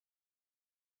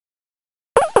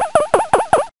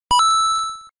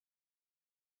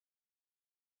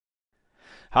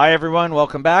Hi everyone,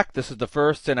 welcome back. This is the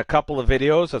first in a couple of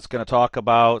videos that's going to talk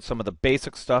about some of the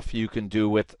basic stuff you can do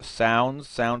with sounds,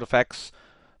 sound effects,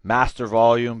 master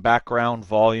volume, background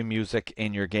volume music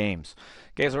in your games.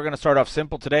 Okay, so we're going to start off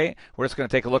simple today. We're just going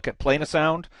to take a look at playing a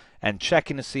sound and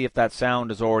checking to see if that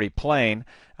sound is already playing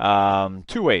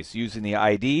two ways, using the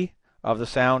ID of the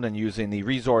sound and using the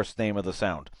resource name of the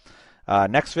sound.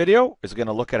 Next video is going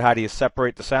to look at how do you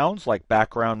separate the sounds like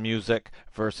background music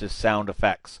versus sound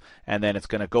effects, and then it's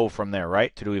going to go from there,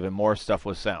 right, to do even more stuff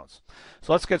with sounds.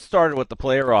 So let's get started with the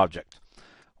player object.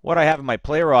 What I have in my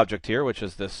player object here, which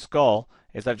is this skull,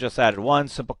 is I've just added one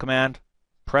simple command,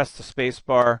 press the space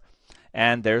bar,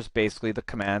 and there's basically the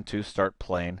command to start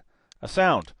playing a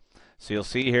sound. So you'll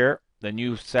see here the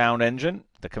new sound engine.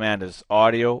 The command is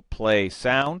audio play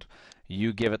sound.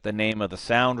 You give it the name of the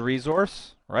sound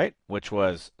resource, right, which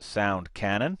was sound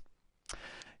cannon.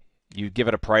 You give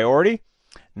it a priority.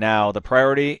 Now the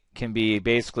priority can be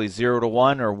basically 0 to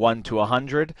 1 or 1 to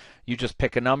 100. You just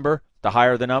pick a number. The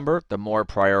higher the number, the more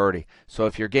priority. So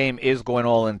if your game is going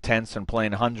all intense and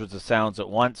playing hundreds of sounds at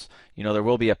once, you know, there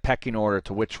will be a pecking order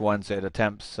to which ones it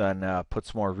attempts and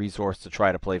puts more resource to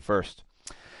try to play first.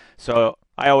 So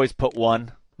I always put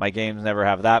 1. My games never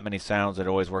have that many sounds. It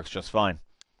always works just fine.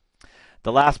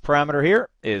 The last parameter here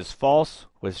is false,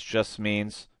 which just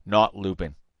means not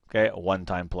looping. Okay, a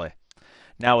one-time play.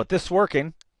 Now with this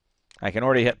working, I can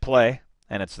already hit play,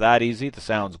 and it's that easy. The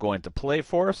sound's going to play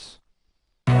for us.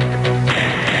 So as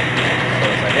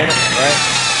I hit it, right,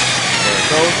 there it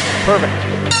goes.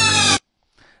 Perfect.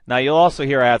 Now you'll also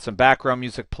hear I had some background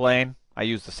music playing. I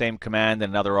used the same command in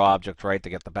another object, right, to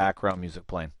get the background music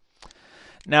playing.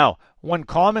 Now, one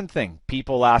common thing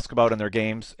people ask about in their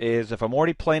games is if I'm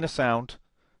already playing a sound,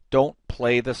 don't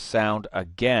play the sound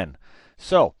again.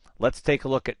 So, let's take a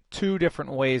look at two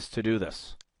different ways to do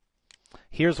this.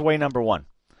 Here's way number one.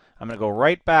 I'm going to go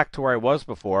right back to where I was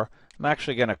before. I'm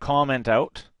actually going to comment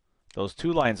out those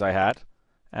two lines I had,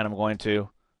 and I'm going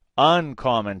to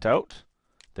uncomment out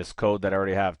this code that I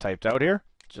already have typed out here,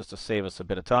 just to save us a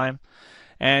bit of time.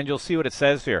 And you'll see what it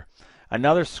says here.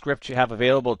 Another script you have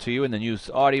available to you in the new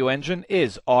audio engine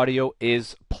is audio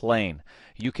is plain.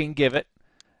 You can give it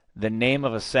the name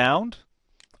of a sound,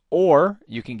 or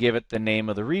you can give it the name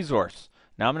of the resource.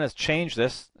 Now I'm going to change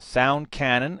this. Sound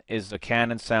cannon is the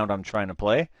cannon sound I'm trying to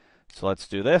play. So let's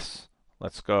do this.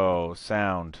 Let's go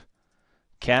sound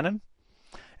cannon.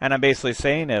 And I'm basically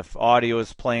saying if audio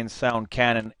is playing sound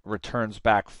cannon returns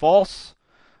back false,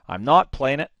 I'm not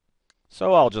playing it.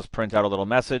 So I'll just print out a little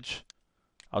message.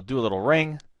 I'll do a little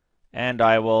ring, and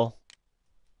I will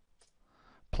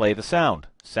play the sound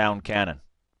cannon.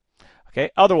 Okay,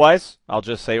 otherwise, I'll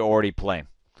just say already playing.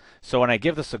 So when I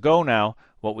give this a go now,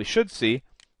 what we should see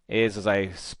is as I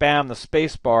spam the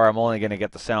space bar, I'm only going to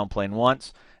get the sound playing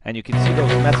once, and you can see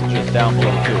those messages down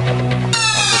below too. I'll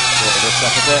just blow this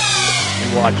up a bit.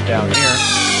 You watch down here,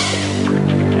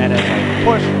 and as I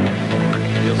push,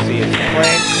 you'll see it's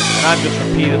playing, and I'm just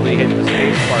repeatedly hitting the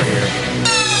space bar here.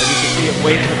 It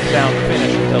waits for the sound to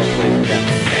finish until it plays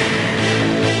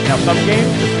again. Now some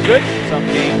games this is good, some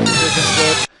games this isn't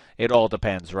good. It all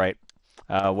depends, right?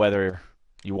 Whether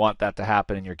you want that to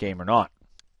happen in your game or not.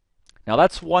 Now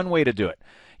that's one way to do it.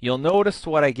 You'll notice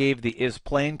what I gave the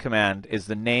isPlaying command is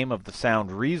the name of the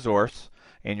sound resource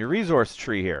in your resource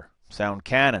tree here, sound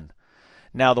cannon.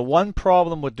 Now the one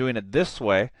problem with doing it this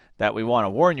way that we want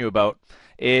to warn you about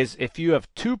is if you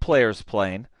have two players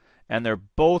playing, and they're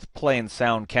both playing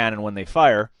sound cannon when they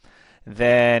fire,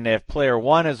 then if player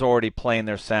 1 is already playing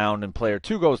their sound and player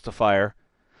 2 goes to fire,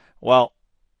 well,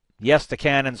 yes, the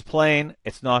cannon's playing,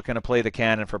 it's not going to play the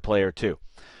cannon for player 2.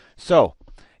 So,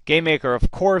 Gamemaker,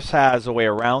 of course, has a way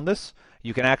around this.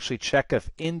 You can actually check if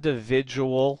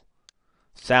individual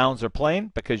sounds are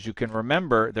playing because you can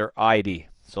remember their ID.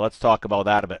 So let's talk about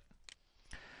that a bit.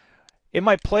 In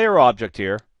my player object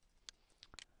here,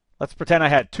 let's pretend I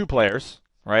had two players,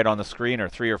 right on the screen, or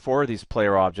 3 or 4 of these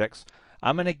player objects.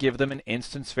 I'm going to give them an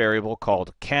instance variable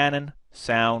called cannon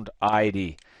sound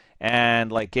ID.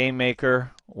 And like Gamemaker,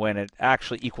 when it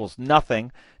actually equals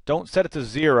nothing, don't set it to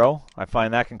 0. I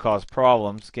find that can cause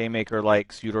problems. Gamemaker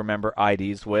likes you to remember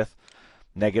IDs with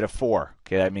 -4.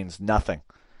 Okay, that means nothing.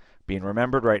 Being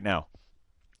remembered right now.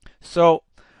 So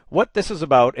what this is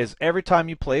about is every time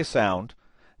you play sound,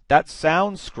 that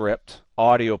sound script,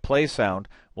 audio play sound,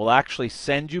 will actually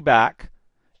send you back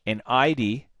an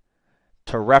ID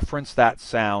to reference that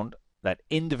sound, that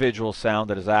individual sound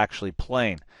that is actually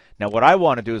playing. Now what I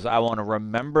want to do is I want to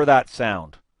remember that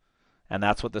sound, and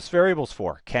that's what this variable's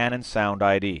for, cannon sound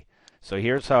ID. So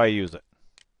here's how I use it.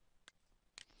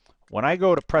 When I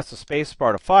go to press the space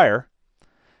bar to fire,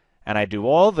 and I do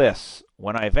all this,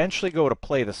 when I eventually go to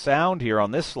play the sound here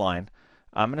on this line,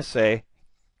 I'm going to say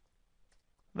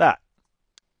that.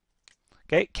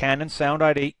 Okay, Canon sound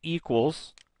ID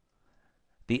equals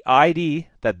the ID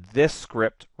that this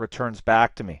script returns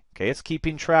back to me. Okay, it's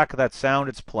keeping track of that sound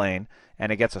it's playing,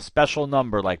 and it gets a special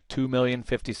number like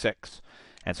 2,000,056.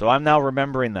 And so I'm now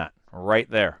remembering that right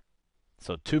there.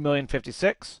 So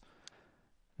 2,000,056.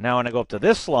 Now when I go up to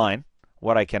this line,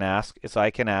 what I can ask is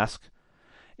I can ask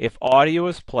if audio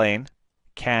is playing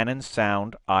Canon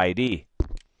sound ID.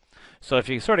 So if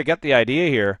you sort of get the idea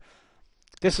here,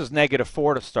 this is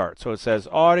 -4 to start. So it says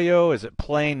audio, is it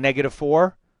playing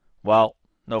 -4? Well,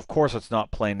 no, of course it's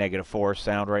not playing -4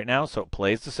 sound right now. So it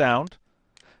plays the sound,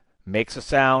 makes a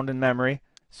sound in memory,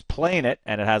 it's playing it,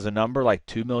 and it has a number like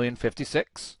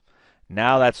 2,000,056.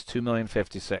 Now that's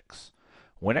 2,000,056.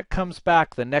 When it comes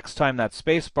back the next time that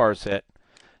space bar is hit,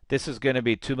 this is going to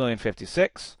be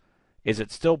 2,000,056. Is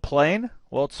it still playing?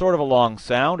 Well, it's sort of a long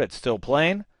sound. It's still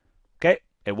playing. Okay,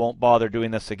 it won't bother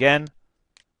doing this again.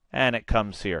 And it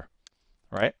comes here,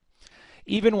 right?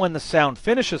 Even when the sound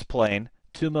finishes playing,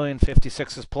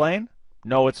 2,000,056 is playing.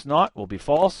 No, it's not. Will be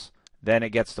false. Then it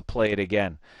gets to play it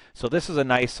again. So this is a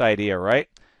nice idea, right?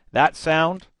 That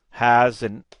sound has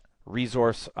an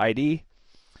resource ID,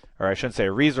 or I shouldn't say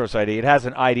a resource ID. It has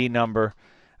an ID number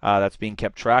that's being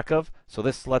kept track of. So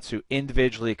this lets you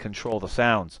individually control the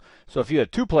sounds. So if you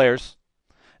have 2 players,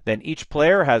 then each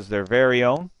player has their very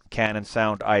own Canon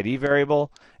sound ID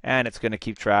variable, and it's going to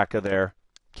keep track of their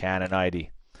Canon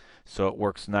ID. So it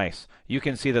works nice. You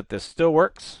can see that this still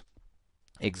works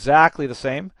exactly the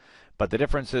same, but the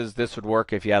difference is this would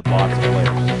work if you had lots of players.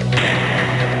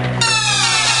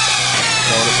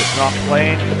 Notice it's not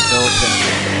playing, no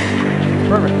attention.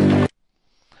 Perfect.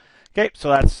 Okay, so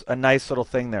that's a nice little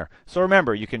thing there. So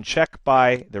remember, you can check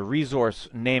by the resource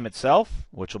name itself,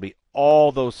 which will be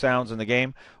all those sounds in the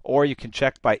game, or you can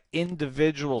check by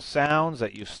individual sounds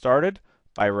that you started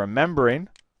by remembering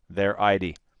their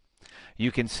ID.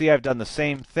 You can see I've done the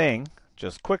same thing,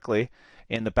 just quickly,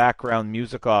 in the background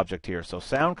music object here. So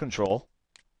sound control,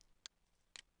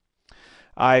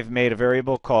 I've made a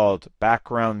variable called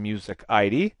background music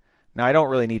ID. Now I don't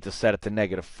really need to set it to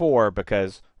 -4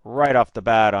 because right off the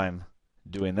bat I'm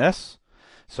doing this.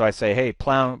 So I say, hey,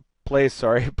 play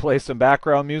some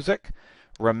background music.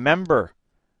 Remember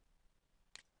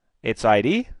its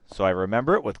ID. So I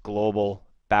remember it with global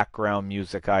background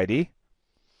music ID.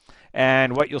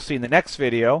 And what you'll see in the next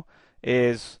video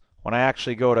is when I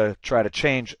actually go to try to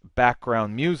change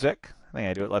background music, I think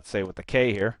I do it, let's say, with the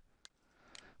K here.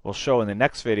 We'll show in the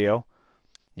next video.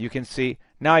 You can see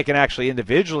now I can actually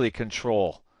individually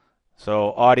control.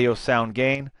 So audio sound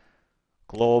gain,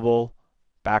 global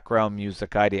background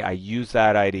music ID. I use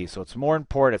that ID. So it's more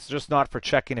important. It's just not for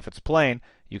checking if it's playing.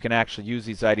 You can actually use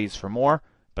these IDs for more,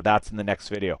 but that's in the next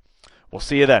video. We'll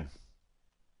see you then.